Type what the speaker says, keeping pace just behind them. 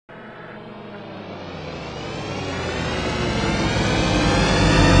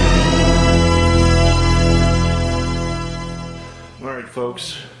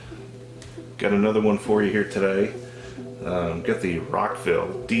folks, got another one for you here today. Got the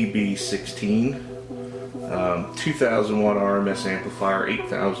Rockville DB16 2000 watt RMS amplifier,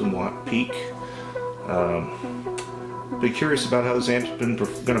 8000 watt peak. Been curious about how this amp's been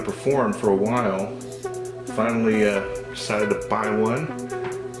going to perform for a while. Finally decided to buy one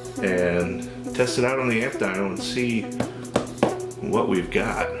and test it out on the amp dyno and see what we've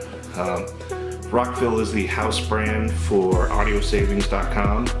got. Rockville is the house brand for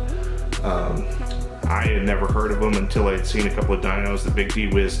audiosavings.com. I had never heard of them until I had seen a couple of dynos that Big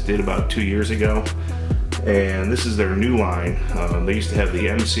D-Wiz did about 2 years ago. And this is their new line. They used to have the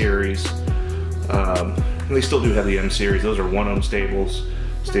M series. They still do have the M series. Those are 1 ohm stable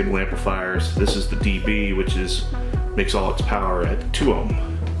amplifiers. This is the DB, which makes all its power at 2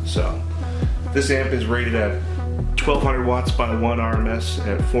 ohm. So this amp is rated at 1200 watts by 1 RMS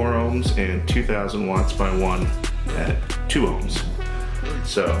at 4 ohms and 2000 watts by 1 at 2 ohms.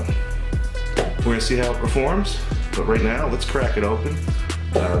 So we're going to see how it performs, but right now let's crack it open.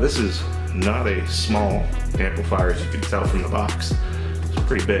 This is not a small amplifier, as you can tell from the box. It's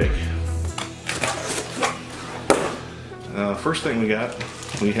pretty big. First thing we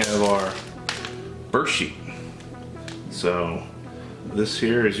have our burst sheet. So this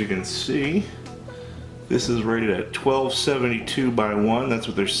here, as you can see, this is rated at 1272 by 1. That's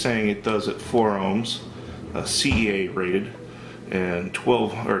what they're saying it does at 4 ohms, CEA rated, and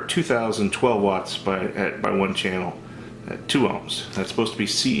 2012 watts by 1 channel at 2 ohms. That's supposed to be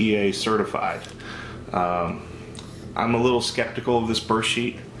CEA certified. I'm a little skeptical of this burst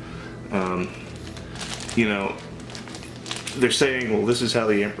sheet. You know, they're saying, well, this is how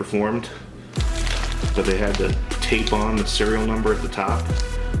the amp performed, but they had to tape on the serial number at the top,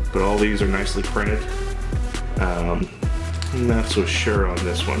 but all these are nicely printed. I'm not so sure on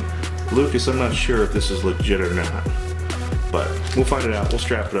this one. Lucas, I'm not sure if this is legit or not, but we'll find it out. We'll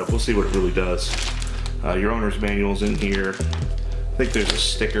strap it up. We'll see what it really does. Your owner's manual's in here. I think there's a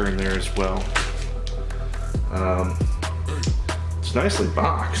sticker in there as well. It's nicely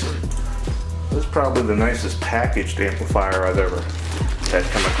boxed. This is probably the nicest packaged amplifier I've ever had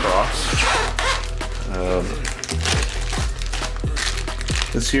come across.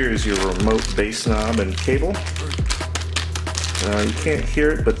 This here is your remote bass knob and cable. You can't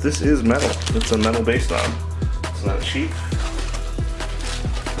hear it, but this is metal. It's a metal bass knob. It's not cheap.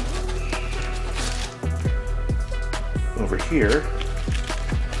 Over here,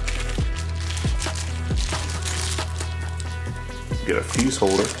 you get a fuse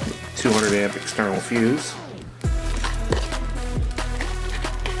holder, 200 amp external fuse.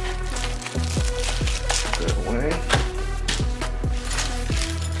 That away.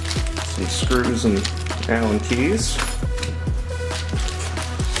 Some screws and Allen keys.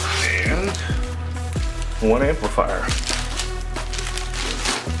 And 1 amplifier.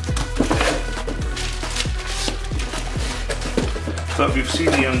 So if you've seen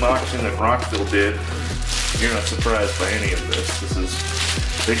the unboxing that Rockville did, you're not surprised by any of this.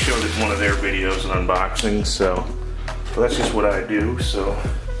 They showed it in one of their videos and unboxings, so that's just what I do. So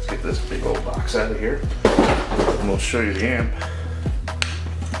let's get this big old box out of here, and we'll show you the amp.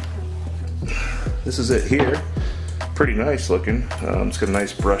 This is it here. Pretty nice looking. It's got a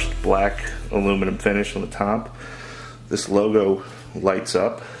nice brushed black aluminum finish on the top. This logo lights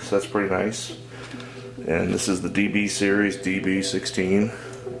up, so that's pretty nice. And this is the DB series, DB16.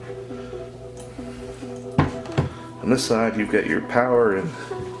 On this side you've got your power and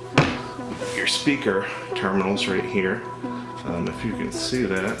your speaker terminals right here, if you can see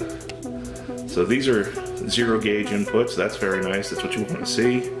that. So these are 0 gauge inputs. That's very nice. That's what you want to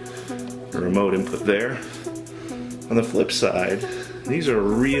see. A remote input there. On the flip side, these are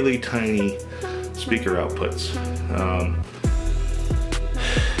really tiny speaker outputs.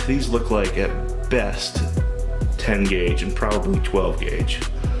 These look like at best 10 gauge and probably 12 gauge.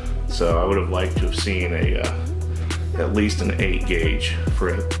 So I would have liked to have seen at least an 8 gauge for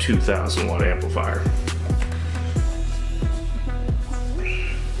a 2000 watt amplifier.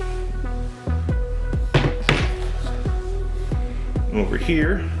 Over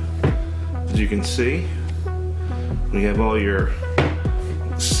here, as you can see, we have all your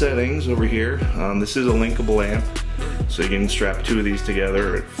settings over here. This is a linkable amp, so you can strap 2 of these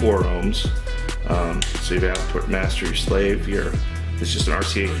together at 4 ohms. So you have output master, your slave. It's just an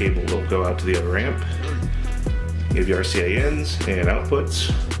RCA cable that will go out to the other amp. You have your RCA ins and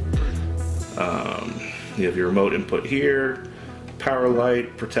outputs. You have your remote input here, power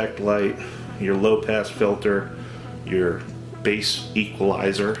light, protect light, your low pass filter, your bass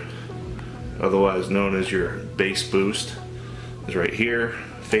equalizer, otherwise known as your bass boost, is right here,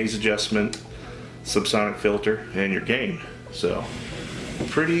 phase adjustment, subsonic filter, and your gain. So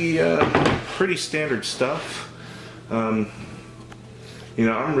pretty standard stuff. You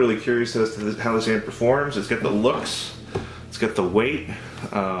know, I'm really curious as to how this amp performs. It's got the looks, it's got the weight.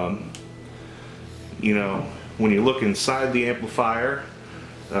 You know, when you look inside the amplifier,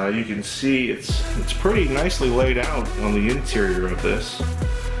 you can see it's pretty nicely laid out on the interior of this.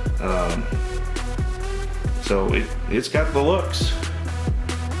 So it's got the looks,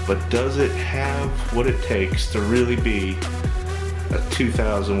 but does it have what it takes to really be a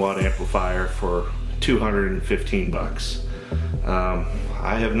 2,000 watt amplifier for 215 bucks?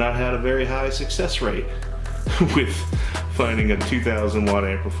 I have not had a very high success rate with finding a 2,000 watt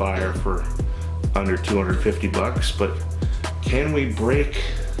amplifier for under 250 bucks, but can we break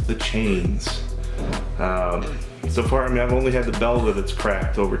the chains? So far, I mean, I've only had the Belva that's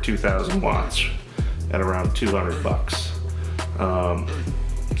cracked over 2,000 watts at around 200 bucks.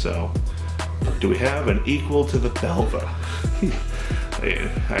 So do we have an equal to the Belva?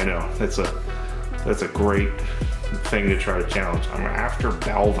 I know, that's a great thing to try to challenge. I'm after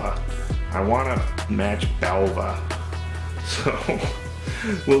Belva. I want to match Belva. So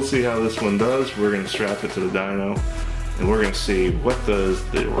we'll see how this one does. We're going to strap it to the dyno, and we're going to see what does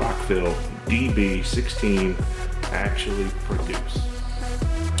the Rockville DB16 actually produce.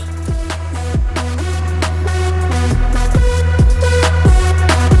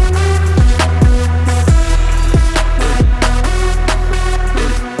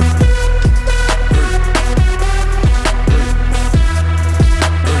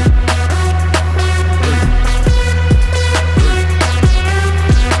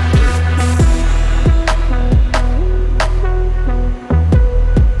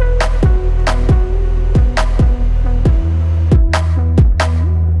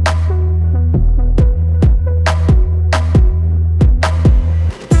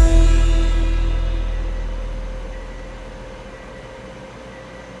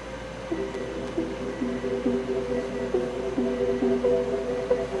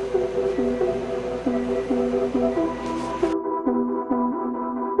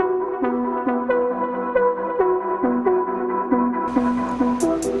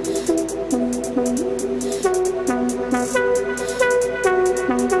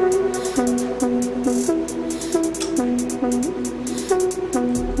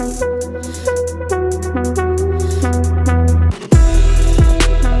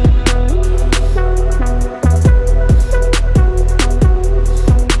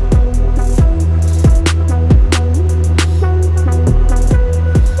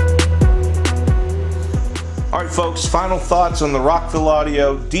 Folks, final thoughts on the Rockville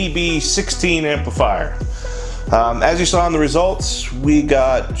Audio DB16 amplifier. As you saw in the results, we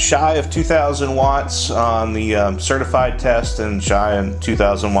got shy of 2,000 watts on the certified test and shy of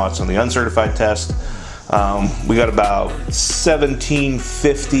 2,000 watts on the uncertified test. We got about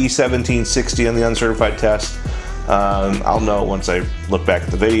 1750, 1760 on the uncertified test. I'll know once I look back at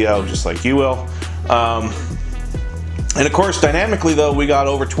the video, just like you will. And of course, dynamically though, we got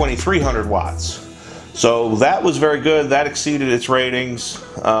over 2,300 watts. So that was very good. That exceeded its ratings.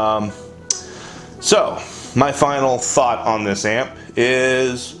 So my final thought on this amp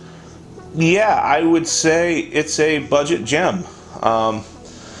is, yeah, I would say it's a budget gem. Now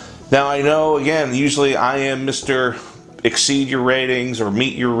I know, again, usually I am Mr. Exceed your ratings or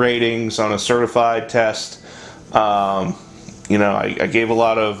meet your ratings on a certified test. You know, I gave a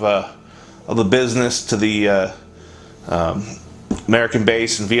lot of the business to the American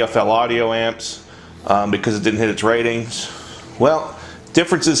Bass and VFL audio amps. Because it didn't hit its ratings. Well,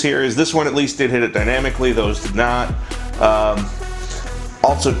 differences here is this one at least did hit it dynamically, those did not.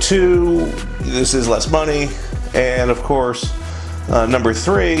 Also, two, this is less money, and of course, number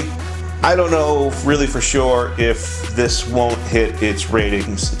three, I don't know really for sure if this won't hit its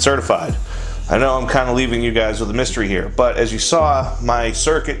ratings. It's certified. I know I'm kind of leaving you guys with a mystery here, but as you saw, my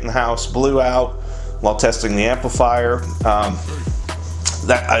circuit in the house blew out while testing the amplifier.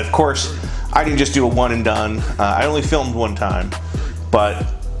 Of course, I didn't just do a one and done. I only filmed one time, but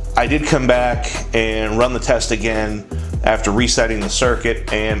I did come back and run the test again after resetting the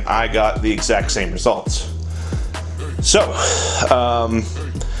circuit, and I got the exact same results. So,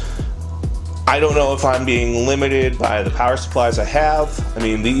 I don't know if I'm being limited by the power supplies I have. I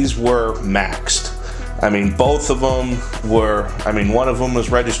mean, these were maxed. I mean, both of them were, I mean, one of them was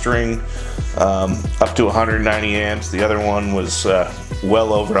registering up to 190 amps. The other one was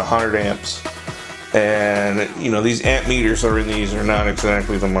well over 100 amps. And, you know, these amp meters are in these are not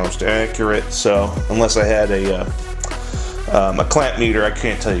exactly the most accurate. So unless I had a clamp meter, I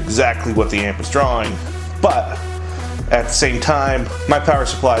can't tell you exactly what the amp is drawing. But at the same time, my power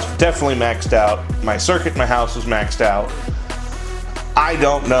supplies were definitely maxed out. My circuit in my house was maxed out. I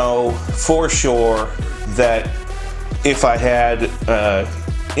don't know for sure that if I had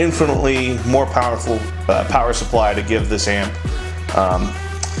infinitely more powerful power supply to give this amp,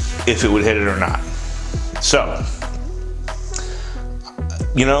 if it would hit it or not. So,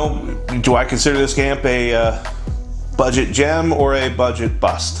 you know, do I consider this amp a budget gem or a budget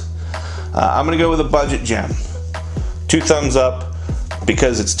bust? I'm gonna go with a budget gem. 2 thumbs up,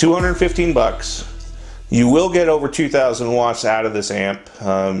 because it's 215 bucks. You will get over 2,000 watts out of this amp,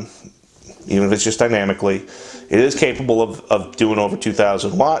 even if it's just dynamically. It is capable of doing over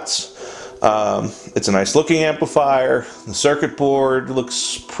 2,000 watts. It's a nice looking amplifier. The circuit board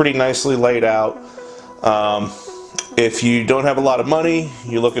looks pretty nicely laid out. If you don't have a lot of money,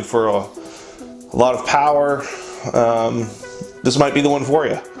 you're looking for a lot of power, this might be the one for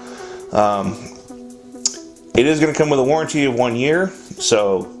you. It is going to come with a warranty of 1 year,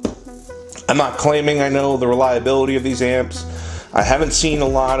 so I'm not claiming I know the reliability of these amps. I haven't seen a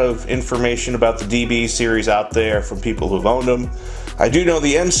lot of information about the DB series out there from people who've owned them. I do know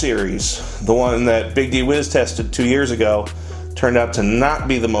the M series, the one that Big D Wiz tested 2 years ago, turned out to not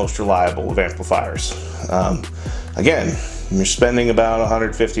be the most reliable of amplifiers. Again, you're spending about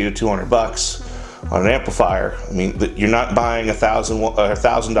 150 to 200 bucks on an amplifier. I mean, you're not buying a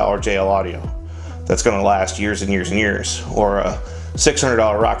 $1,000 JL Audio that's going to last years and years and years, or a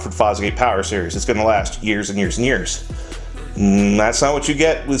 $600 Rockford Fosgate Power Series that's going to last years and years and years. That's not what you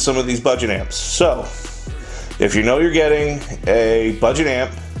get with some of these budget amps. So, if you know you're getting a budget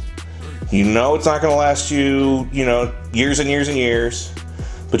amp, you know it's not going to last you, years and years and years,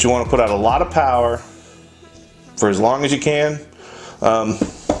 but you want to put out a lot of power for as long as you can,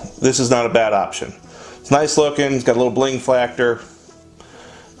 this is not a bad option. It's nice looking, it's got a little bling factor.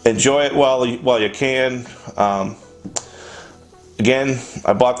 Enjoy it while you can. Again,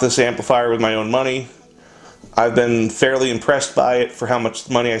 I bought this amplifier with my own money. I've been fairly impressed by it for how much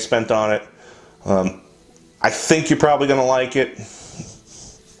money I spent on it. I think you're probably going to like it.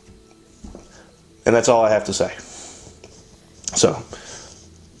 And that's all I have to say. So,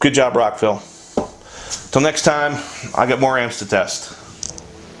 good job, Rockville. Till next time, I got more amps to test.